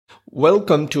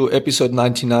Welcome to episode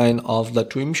 99 of The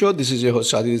Twim Show. This is your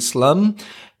host, Adil Islam.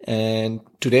 And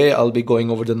today I'll be going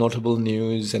over the notable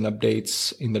news and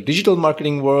updates in the digital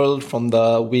marketing world from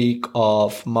the week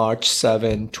of March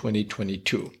 7,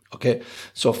 2022. Okay.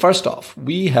 So first off,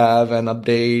 we have an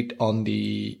update on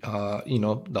the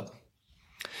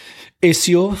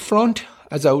SEO front.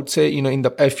 As I would say,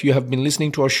 if you have been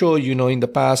listening to our show, in the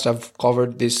past, I've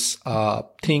covered this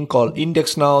thing called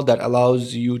Index Now that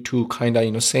allows you to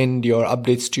send your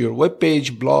updates to your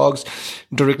webpage, blogs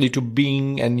directly to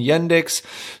Bing and Yandex.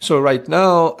 So right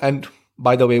now, and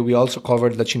by the way, we also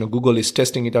covered that, Google is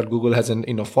testing it out. Google hasn't,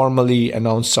 formally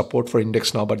announced support for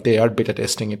Index Now, but they are beta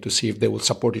testing it to see if they will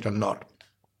support it or not.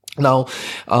 Now,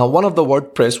 one of the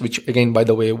WordPress, which again, by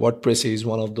the way, WordPress is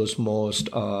one of those most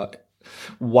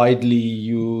widely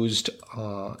used,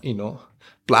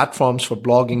 platforms for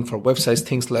blogging, for websites,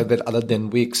 things like that, other than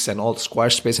Wix and all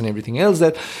Squarespace and everything else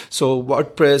that. So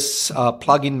WordPress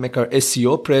plugin maker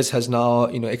SEO Press has now,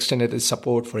 extended its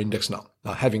support for Index Now.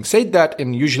 Now, having said that,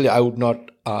 and usually I would not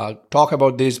talk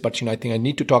about this, but I think I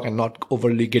need to talk and not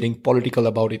overly getting political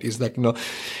about it, is that,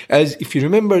 as if you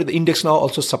remember, the Index Now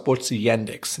also supports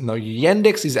Yandex. Now,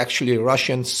 Yandex is actually a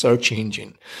Russian search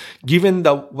engine. Given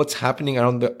what's happening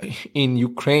in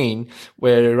Ukraine,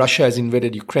 where Russia has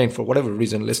invaded Ukraine for whatever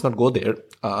reason, let's not go there.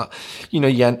 And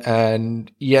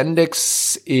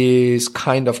Yandex is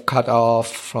kind of cut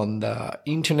off from the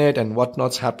internet and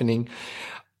whatnot's happening.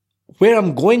 Where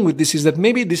I'm going with this is that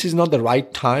maybe this is not the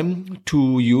right time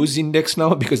to use Index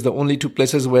Now, because the only two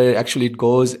places where actually it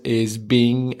goes is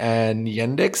Bing and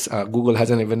Yandex. Google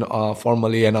hasn't even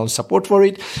formally announced support for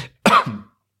it.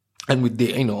 And with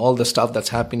the, all the stuff that's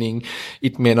happening,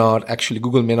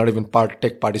 Google may not even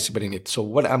participate in it. So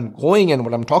what I'm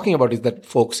talking about is that,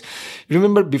 folks,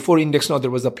 remember before Index Now,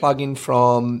 there was a plugin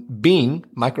from Bing,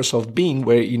 Microsoft Bing,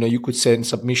 where, you could send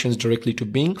submissions directly to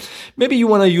Bing. Maybe you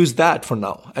want to use that for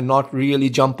now and not really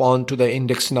jump on to the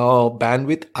Index Now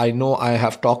bandwidth. I know I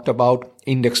have talked about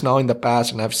Index Now in the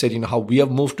past, and I've said, how we have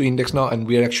moved to Index Now, and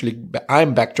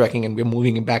I'm backtracking and we're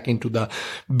moving back into the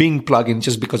Bing plugin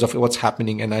just because of what's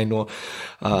happening. And I know,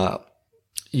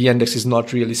 Yandex is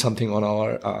not really something on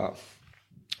our,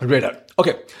 radar.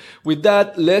 Okay. With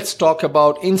that, let's talk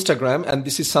about Instagram. And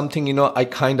this is something, I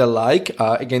kind of like.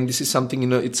 Again, this is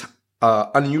something, it's,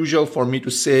 unusual for me to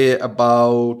say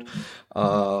about,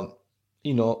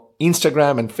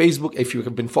 Instagram and Facebook, if you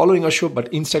have been following our show,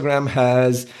 but Instagram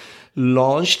has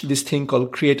launched this thing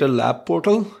called Creator Lab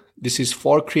Portal. This is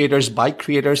for creators, by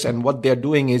creators, and what they're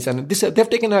doing is, and they've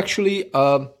taken actually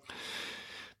a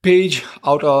page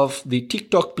out of the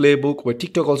TikTok playbook, where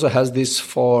TikTok also has this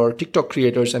for TikTok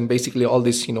creators, and basically all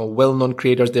these, well-known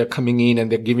creators, they're coming in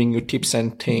and they're giving you tips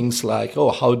and things like,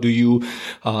 how do you,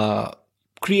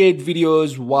 create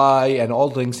videos, why, and all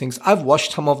those things. I've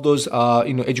watched some of those,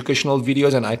 educational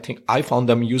videos, and I think I found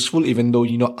them useful, even though,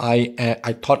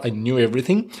 I thought I knew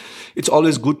everything. It's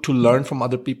always good to learn from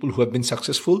other people who have been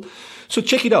successful. So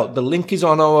check it out. The link is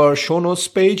on our show notes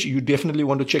page. You definitely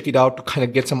want to check it out to kind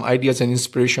of get some ideas and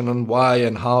inspiration on why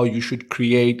and how you should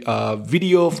create a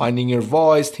video, finding your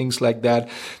voice, things like that.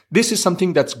 This is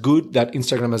something that's good that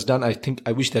Instagram has done.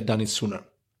 I wish they'd done it sooner.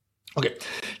 Okay.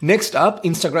 Next up,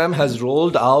 Instagram has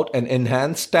rolled out an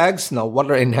enhanced tags. Now,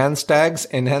 what are enhanced tags?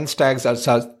 Enhanced tags are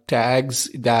such tags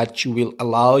that you will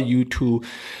allow you to,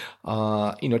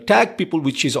 tag people,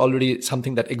 which is already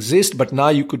something that exists, but now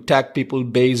you could tag people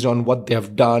based on what they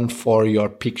have done for your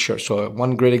picture. So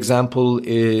one great example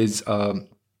is,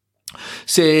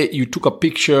 say you took a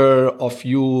picture of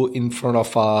you in front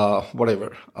of,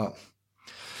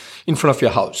 in front of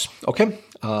your house. Okay.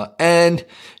 And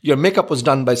your makeup was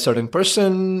done by a certain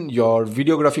person, your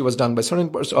videography was done by a certain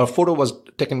person, or photo was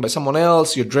taken by someone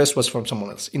else, your dress was from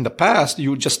someone else. In the past, you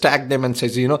would just tag them and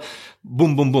say,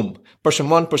 boom, boom, boom, person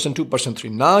 1, person 2, person 3.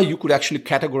 Now you could actually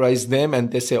categorize them, and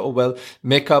they say,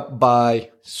 makeup by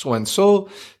so-and-so,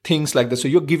 things like that. So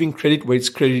you're giving credit where it's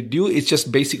credit due. It's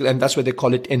just basically, and that's why they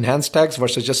call it enhanced tags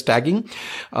versus just tagging.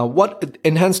 What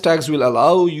enhanced tags will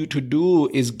allow you to do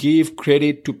is give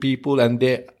credit to people, and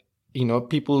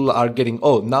people are getting,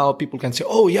 now people can say,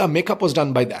 makeup was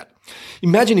done by that.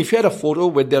 Imagine if you had a photo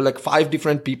where there are like 5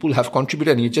 different people have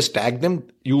contributed and you just tag them,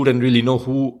 you wouldn't really know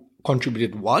who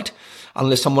contributed what,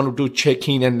 unless someone would do check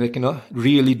in and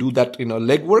really do that,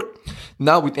 legwork.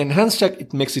 Now with enhanced tag,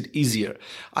 it makes it easier.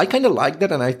 I kind of like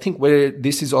that. And I think where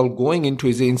this is all going into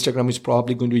is Instagram is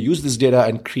probably going to use this data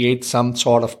and create some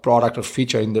sort of product or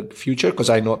feature in the future. Cause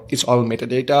I know it's all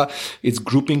metadata. It's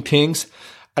grouping things.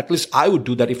 At least I would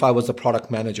do that if I was the product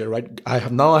manager, right? I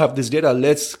have this data.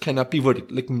 Let's kind of pivot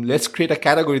it. Let's create a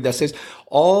category that says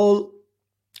all,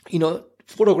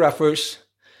 photographers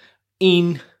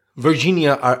in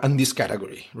Virginia are in this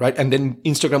category, right? And then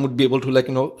Instagram would be able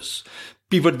to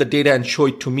pivot the data and show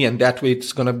it to me. And that way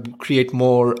it's going to create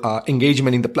more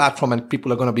engagement in the platform, and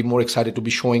people are going to be more excited to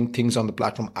be showing things on the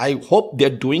platform. I hope they're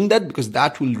doing that, because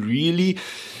that will really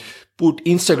put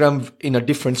Instagram in a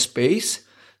different space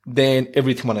than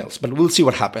everyone else. But we'll see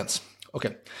what happens.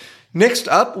 Okay. Next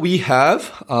up, we have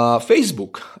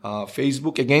Facebook.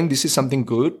 Facebook, again, this is something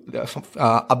good.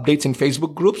 Updates in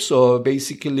Facebook groups. So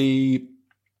basically,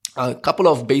 a couple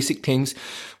of basic things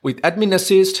with Admin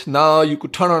Assist. Now you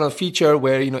could turn on a feature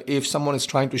where, if someone is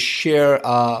trying to share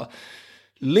a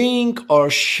link or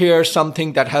share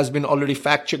something that has been already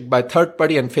fact checked by third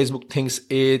party and Facebook thinks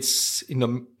it's,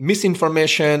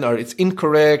 misinformation or it's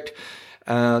incorrect,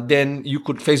 then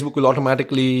Facebook will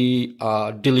automatically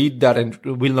delete that and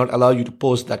will not allow you to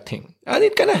post that thing. And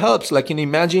it kind of helps.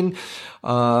 Imagine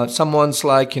someone's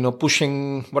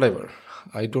pushing whatever.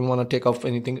 I don't want to take off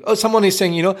anything. Oh, someone is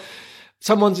saying,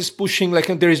 someone is pushing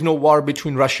there is no war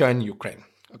between Russia and Ukraine.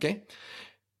 Okay.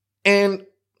 And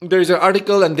there is an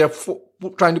article and they're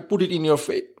trying to put it in your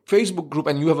Facebook group,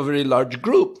 and you have a very large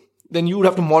group. Then you would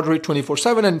have to moderate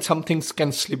 24/7, and some things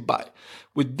can slip by.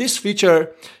 With this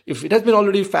feature, if it has been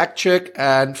already fact checked,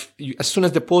 and as soon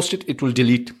as they post it, it will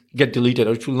get deleted,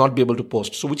 or it will not be able to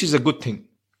post. So, which is a good thing.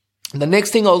 The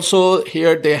next thing also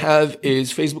here they have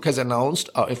is Facebook has announced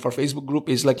for Facebook group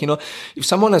is if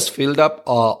someone has filled up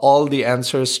all the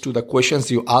answers to the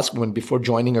questions you ask before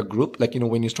joining a group,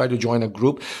 when you try to join a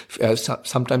group,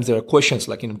 sometimes there are questions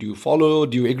do you follow,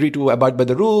 do you agree to abide by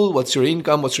the rule, what's your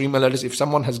income, what's your email address. If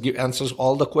someone has answers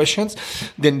all the questions,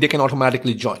 then they can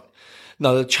automatically join.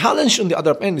 Now, the challenge on the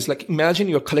other end is imagine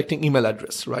you're collecting email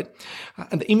address, right?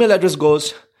 And the email address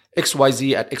goes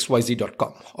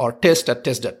xyz@xyz.com or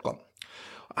test@test.com.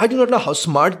 I do not know how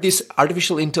smart this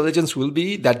artificial intelligence will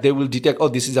be, that they will detect,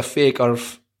 this is a fake or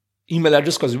email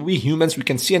address, because we humans, we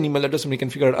can see an email address and we can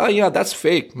figure out, yeah, that's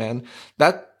fake, man.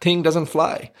 That thing doesn't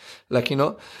fly.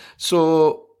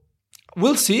 So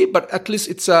we'll see, but at least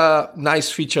it's a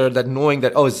nice feature that knowing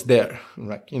that, it's there,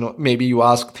 right? Maybe you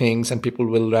ask things and people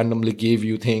will randomly give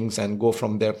you things and go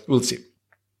from there. We'll see.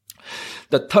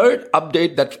 The third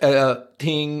update that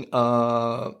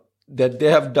they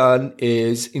have done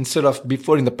is, instead of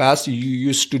before in the past, you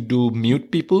used to do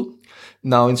mute people.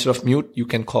 Now, instead of mute, you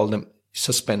can call them,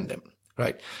 suspend them,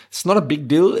 right? It's not a big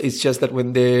deal. It's just that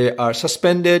when they are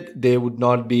suspended, they would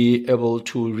not be able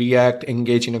to react,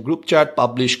 engage in a group chat,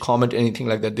 publish, comment, anything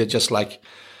like that. They're just like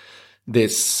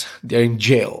this. They're in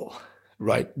jail,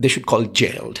 right? They should call it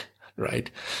jailed,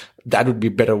 right? That would be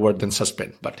a better word than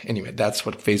suspend. But anyway, that's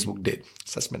what Facebook did.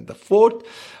 Suspend. The fourth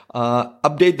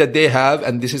update that they have,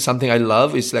 and this is something I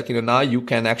love, is now you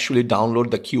can actually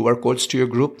download the QR codes to your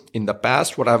group. In the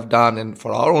past, what I've done, and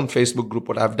for our own Facebook group,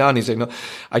 what I've done is,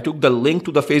 I took the link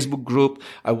to the Facebook group.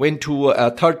 I went to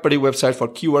a third-party website for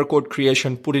QR code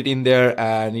creation, put it in there,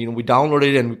 and, we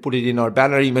downloaded it and we put it in our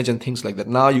banner image and things like that.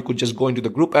 Now you could just go into the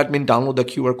group admin, download the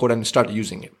QR code and start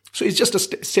using it. So it's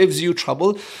just saves you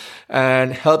trouble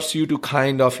and helps you to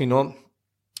kind of,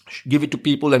 give it to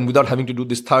people and without having to do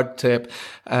this third step.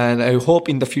 And I hope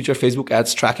in the future Facebook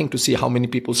adds tracking to see how many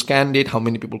people scanned it, how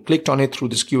many people clicked on it through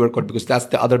this QR code, because that's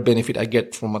the other benefit I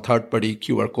get from a third-party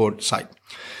QR code site.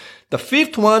 The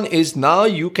fifth one is now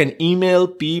you can email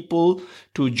people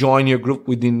to join your group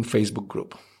within Facebook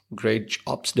group. Great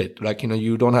jobs did.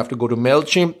 You don't have to go to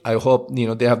MailChimp. I hope,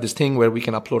 they have this thing where we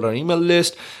can upload our email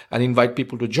list and invite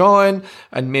people to join.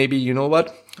 And maybe,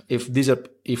 if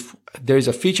there is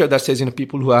a feature that says,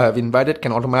 people who I have invited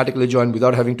can automatically join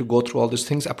without having to go through all these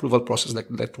things, approval process,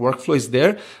 that workflow is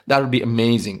there. That would be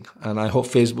amazing. And I hope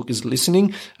Facebook is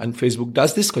listening and Facebook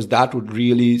does this, because that would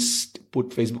really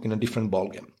put Facebook in a different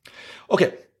ballgame.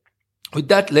 Okay. With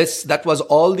that, that was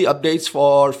all the updates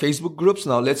for Facebook groups.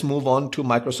 Now let's move on to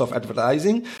Microsoft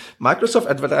Advertising. Microsoft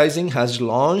Advertising has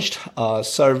launched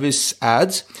service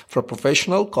ads for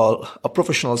professional, called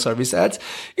professional service ads.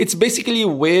 It's basically a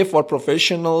way for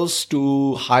professionals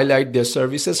to highlight their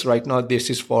services. Right now, this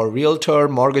is for realtor,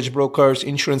 mortgage brokers,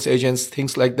 insurance agents,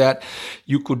 things like that.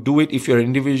 You could do it if you're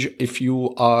individual, if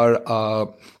you are,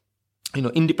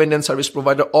 independent service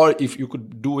provider, or if you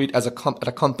could do it as at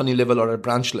a company level or a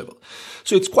branch level.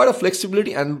 So it's quite a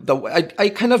flexibility. And I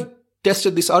kind of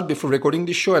tested this out before recording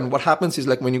this show. And what happens is,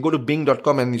 when you go to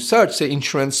bing.com and you search, say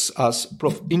insurance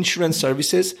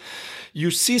services,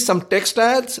 you see some text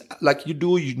ads like you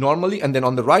do normally. And then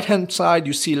on the right hand side,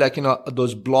 you see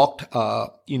those blocked,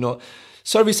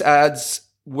 service ads,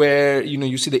 where,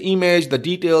 you see the image, the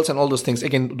details and all those things.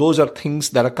 Again, those are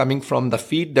things that are coming from the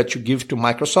feed that you give to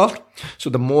Microsoft. So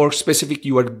the more specific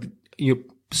you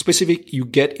specific you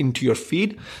get into your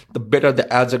feed, the better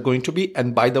the ads are going to be.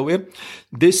 And by the way,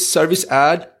 this service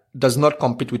ad does not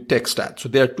compete with text ad. So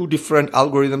there are two different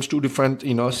algorithms, two different,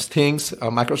 things.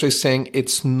 Microsoft is saying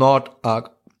it's not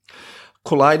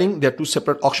colliding. They're two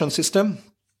separate auction systems.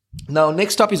 Now,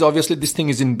 next up is obviously this thing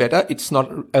is in beta. It's not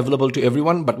available to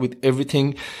everyone, but with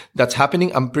everything that's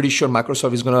happening, I'm pretty sure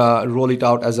Microsoft is going to roll it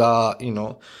out as a,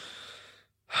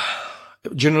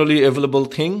 generally available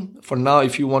thing. For now,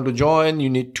 if you want to join, you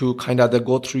need to kind of either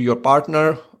go through your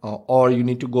partner or you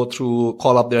need to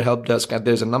call up their help desk, and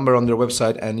there's a number on their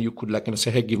website, and you could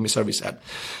say, hey, give me service ad.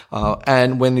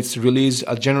 And when it's released,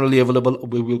 generally available,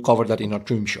 we will cover that in our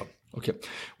Dream Show. Okay.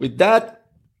 With that,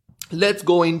 let's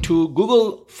go into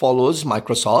Google follows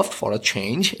Microsoft for a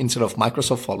change instead of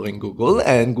Microsoft following Google.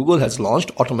 And Google has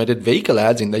launched automated vehicle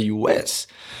ads in the US.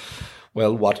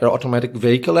 Well, what are automatic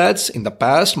vehicle ads? In the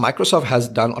past, Microsoft has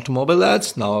done automobile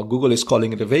ads. Now, Google is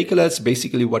calling it a vehicle ads.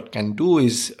 Basically, what can do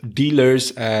is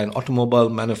dealers and automobile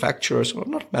manufacturers, or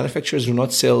not manufacturers, do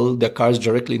not sell their cars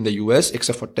directly in the US,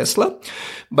 except for Tesla.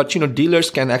 But, dealers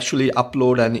can actually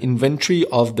upload an inventory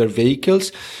of their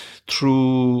vehicles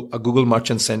through a Google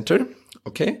Merchant Center.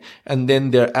 Okay. And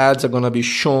then their ads are going to be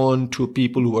shown to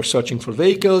people who are searching for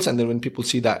vehicles. And then when people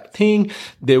see that thing,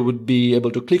 they would be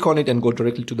able to click on it and go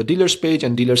directly to the dealer's page.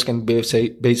 And dealers can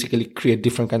basically create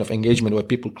different kind of engagement where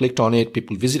people clicked on it,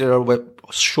 people visited our web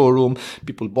showroom,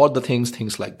 people bought the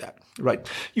things like that, right?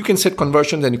 You can set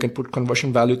conversions and you can put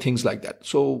conversion value, things like that.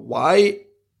 So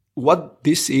what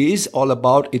this is all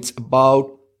about, it's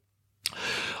about,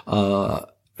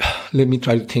 let me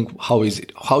try to think,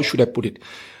 how should I put it?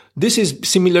 This is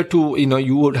similar to,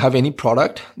 you would have any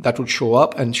product that would show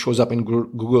up and shows up in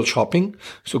Google Shopping.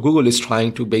 So Google is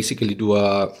trying to basically do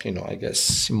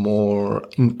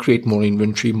create more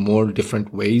inventory, more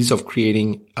different ways of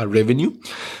creating a revenue.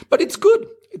 But it's good.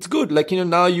 It's good.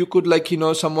 Now you could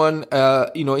someone,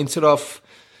 instead of,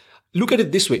 look at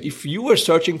it this way. If you were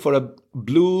searching for a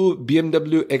blue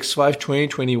BMW X5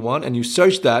 2021 and you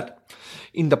search that,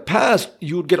 in the past,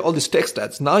 you would get all these text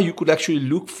ads. Now you could actually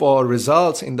look for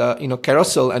results in the,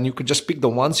 carousel, and you could just pick the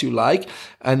ones you like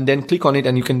and then click on it,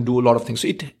 and you can do a lot of things. So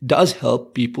it does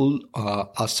help people,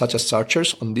 such as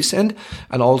searchers on this end.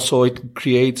 And also it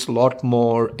creates a lot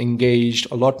more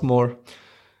engaged, a lot more,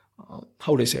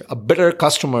 better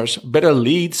customers, better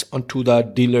leads onto the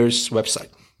dealer's website,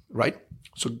 right?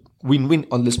 So win-win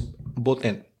on this both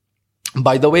ends.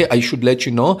 By the way, I should let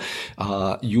you know,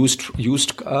 I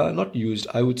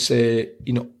would say,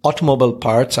 automobile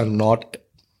parts are not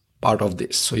part of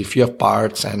this. So if you have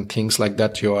parts and things like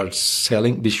that you are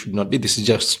selling, this should not be. This is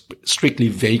just strictly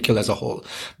vehicle as a whole,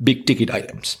 big ticket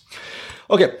items.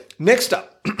 Okay. Next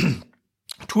up,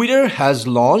 Twitter has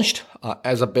launched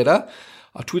as a beta,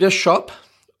 a Twitter shop,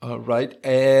 right?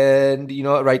 And,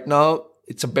 right now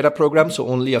it's a beta program. So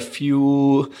only a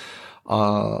few,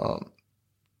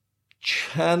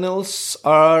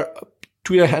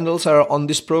 Twitter handles are on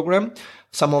this program.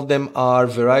 Some of them are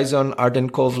Verizon,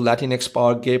 Arden Cove, Latinx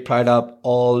Power, Gay Pride Up,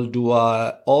 All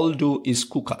Do is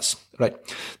Kukas, right?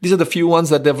 These are the few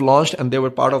ones that they've launched, and they were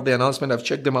part of the announcement. I've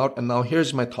checked them out, and now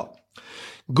here's my thought.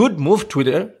 Good move,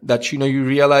 Twitter, that, you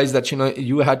realize that,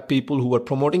 you had people who were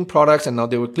promoting products and now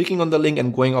they were clicking on the link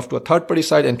and going off to a third party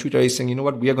site, and Twitter is saying,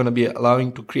 we are going to be allow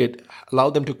them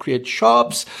to create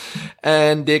shops,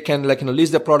 and they can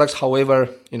list their products. However,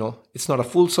 it's not a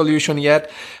full solution yet,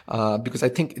 because I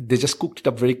think they just cooked it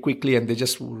up very quickly and they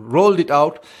just rolled it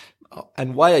out.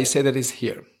 And why I say that is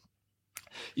here.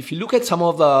 If you look at some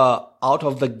of the out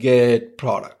of the gate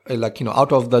product,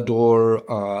 out of the door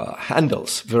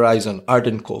handles, Verizon,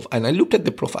 Arden Cove, and I looked at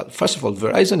the profile. First of all,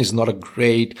 Verizon is not a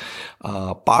great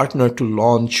partner to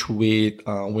launch with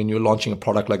when you're launching a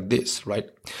product like this, right?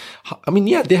 I mean,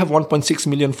 yeah, they have 1.6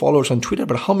 million followers on Twitter,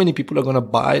 but how many people are going to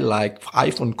buy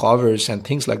iPhone covers and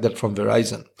things like that from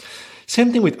Verizon?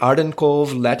 Same thing with Arden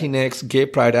Cove, Latinx, Gay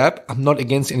Pride App. I'm not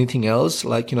against anything else,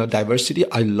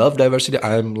 diversity. I love diversity.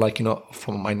 I'm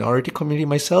from a minority community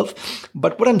myself.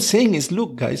 But what I'm saying is,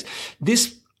 look, guys,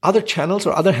 these other channels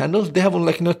or other handles, they have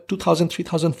only 2,000,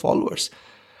 3,000 followers.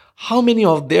 How many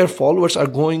of their followers are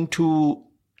going to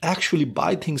actually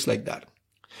buy things like that?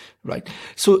 Right.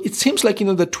 So it seems like,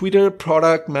 the Twitter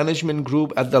product management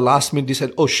group at the last minute, they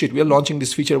said, oh shit, we are launching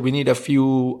this feature. We need a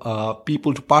few,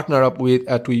 people to partner up with,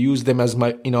 to use them as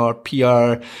in our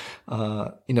PR,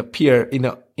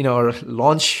 in our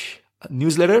launch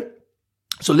newsletter.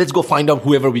 So let's go find out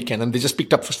whoever we can. And they just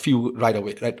picked up a few right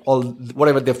away, right?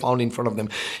 Whatever they found in front of them,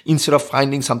 instead of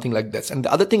finding something like this. And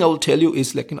the other thing I will tell you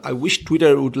is I wish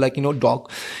Twitter would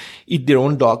eat their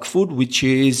own dog food, which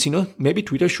is, maybe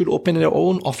Twitter should open their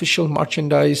own official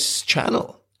merchandise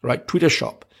channel, right? Twitter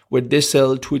Shop, where they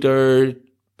sell Twitter,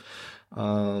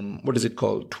 what is it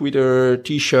called? Twitter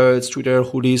t-shirts, Twitter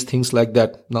hoodies, things like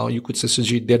that. Now you could say,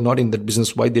 Sujit, they're not in that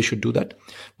business. Why they should do that?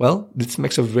 Well, this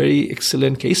makes a very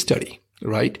excellent case study,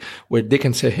 right? Where they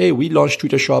can say, hey, we launched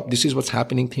Twitter Shop. This is what's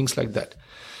happening. Things like that.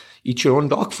 Eat your own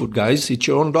dog food, guys. Eat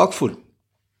your own dog food.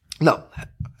 Now,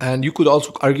 and you could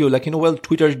also argue like, well,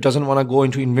 Twitter doesn't want to go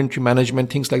into inventory management,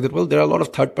 things like that. Well, there are a lot of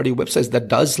third-party websites that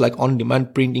does like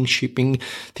on-demand printing, shipping,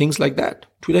 things like that.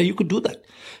 Twitter, you could do that.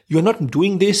 You're not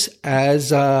doing this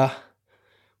as a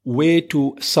way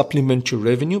to supplement your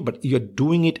revenue, but you're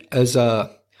doing it as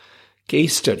a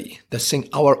case study that's saying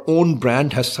our own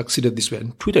brand has succeeded this way.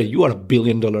 And Twitter, you are a $1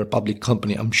 billion public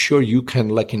company. I'm sure you can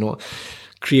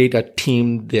create a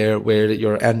team there where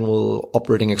your annual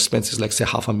operating expense is like say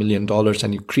 $500,000,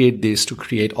 and you create this to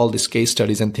create all these case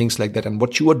studies and things like that. And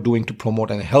what you are doing to promote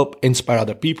and help inspire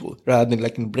other people rather than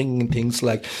like bringing in things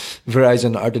like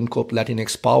Verizon, Arden Corp,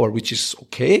 Latinx Power, which is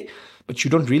okay, but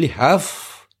you don't really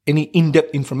have any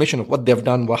in-depth information of what they've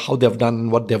done, how they've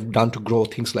done, what they've done to grow,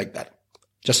 things like that.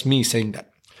 Just me saying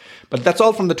that. But that's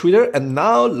all from the Twitter. And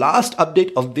now last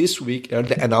update of this week are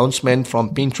the announcement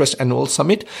from Pinterest Annual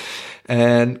Summit.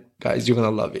 And guys, you're going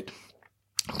to love it.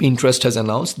 Pinterest has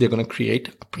announced they're going to create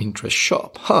a Pinterest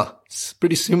shop. It's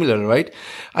pretty similar, right?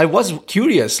 I was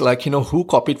curious, who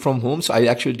copied from whom. So I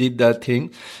actually did that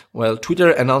thing. Well,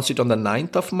 Twitter announced it on the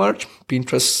 9th of March.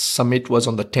 Pinterest Summit was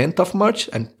on the 10th of March.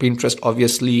 And Pinterest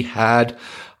obviously had,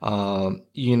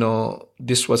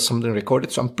 this was something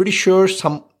recorded. So I'm pretty sure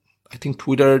I think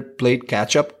Twitter played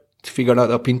catch up, figured out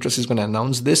that Pinterest is going to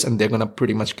announce this and they're going to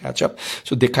pretty much catch up.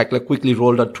 So they quickly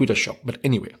rolled out Twitter Shop. But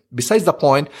anyway, besides the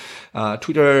point,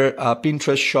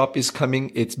 Pinterest Shop is coming.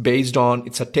 It's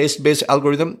a taste-based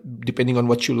algorithm. Depending on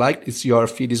what you like, your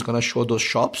feed is going to show those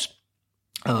shops.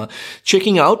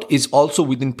 Checking out is also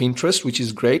within Pinterest, which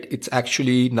is great. It's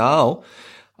actually now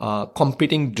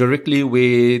competing directly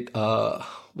with,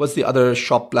 what's the other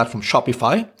shop platform?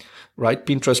 Shopify. Right?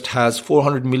 Pinterest has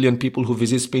 400 million people who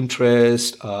visit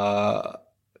Pinterest.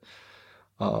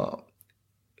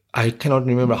 I cannot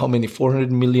remember how many,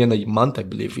 400 million a month, I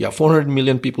believe. Yeah, 400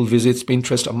 million people visits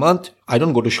Pinterest a month. I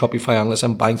don't go to Shopify unless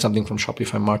I'm buying something from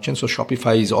Shopify merchant. So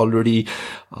Shopify is already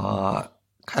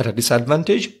at a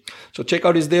disadvantage. So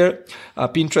checkout is there.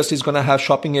 Pinterest is going to have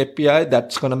shopping API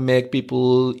that's going to make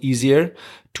people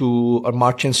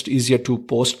merchants easier to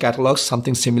post catalogs,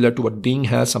 something similar to what Bing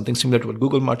has, something similar to what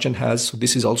Google Merchant has. So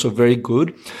this is also very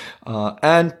good.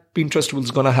 And Pinterest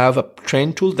is going to have a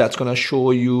trend tool that's going to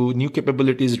show you new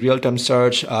capabilities, real-time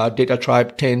search, data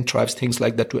tribe, 10 tribes, things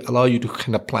like that to allow you to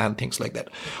kind of plan things like that.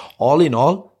 All in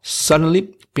all,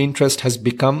 suddenly Pinterest has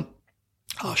become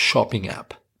a shopping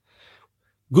app.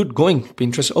 Good going,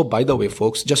 Pinterest. Oh, by the way,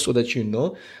 folks, just so that you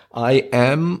know, I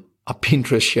am a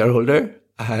Pinterest shareholder.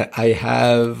 I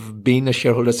have been a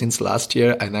shareholder since last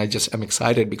year, and I just am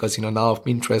excited because, now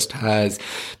Pinterest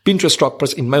stock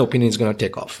price, in my opinion, is going to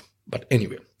take off. But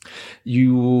anyway,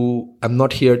 I'm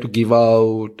not here to give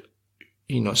out,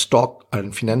 stock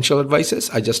and financial advices.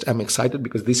 I just am excited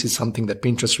because this is something that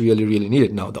Pinterest really, really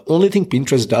needed. Now, the only thing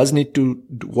Pinterest does need to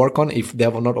work on, if they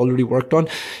have not already worked on,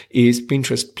 is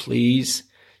Pinterest, please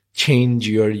change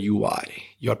your UI.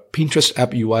 Your Pinterest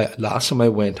app UI, last time I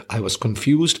went, I was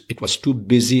confused. It was too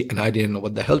busy and I didn't know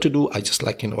what the hell to do. I just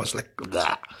was like,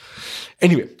 blah.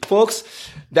 Anyway, folks,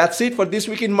 that's it for this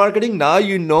week in marketing. Now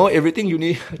you know everything you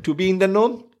need to be in the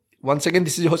know. Once again,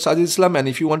 this is your host Sajid Islam. And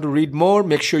if you want to read more,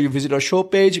 make sure you visit our show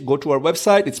page. Go to our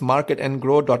website. It's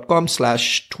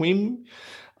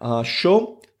marketandgrow.com/twim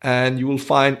show. And you will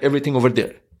find everything over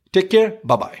there. Take care.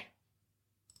 Bye-bye.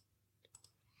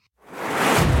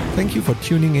 Thank you for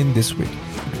tuning in this week.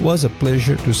 It was a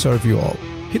pleasure to serve you all.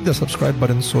 Hit the subscribe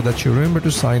button so that you remember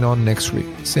to sign on next week.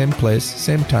 Same place,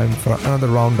 same time for another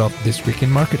round of This Week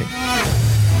in Marketing.